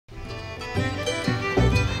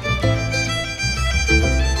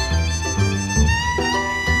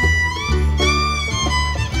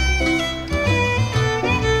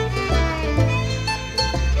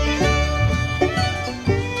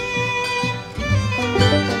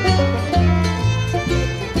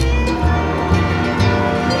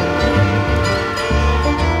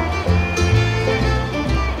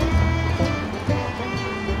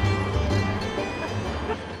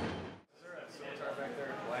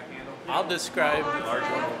I'll describe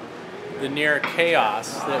the near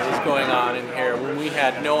chaos that was going on in here when we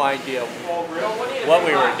had no idea what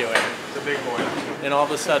we were doing. The big boy. And all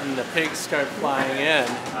of a sudden the pigs start flying in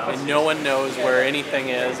and no one knows where anything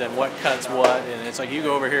is and what cuts what. And it's like, you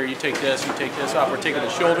go over here, you take this off. We're taking the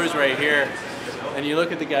shoulders right here. And you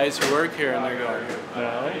look at the guys who work here and they're going,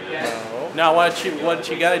 no. Now what you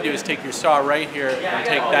got to do is take your saw right here and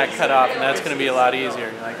take that cut off, and that's going to be a lot easier.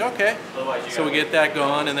 And you're like, okay. So we get that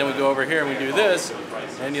going, and then we go over here and we do this.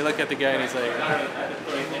 And you look at the guy and he's like,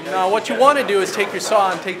 no, what you want to do is take your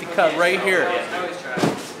saw and take the cut right here.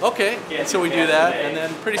 Okay. And so we do that, and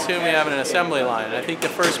then pretty soon we have an assembly line. I think the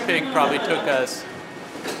first pig probably took us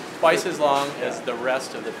twice as long as the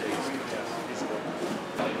rest of the pigs.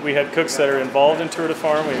 We had cooks that are involved in Tour de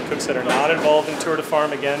Farm. We had cooks that are not involved in Tour de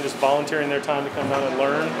Farm. Again, just volunteering their time to come down and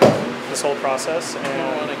learn this whole process.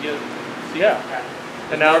 And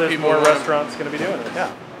and now there's more restaurants going to be doing it.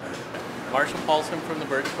 Yeah. Marshall Paulson from the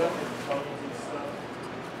Burt Book.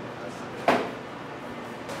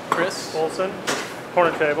 Chris Olson,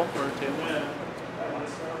 corner table. Corner table.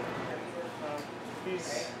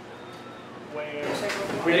 He's weighing.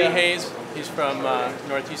 Vinny Hayes. He's from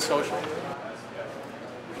Northeast Social.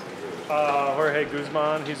 Jorge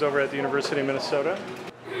Guzman, he's over at the University of Minnesota.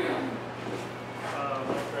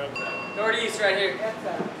 Northeast right here.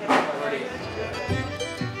 Northeast.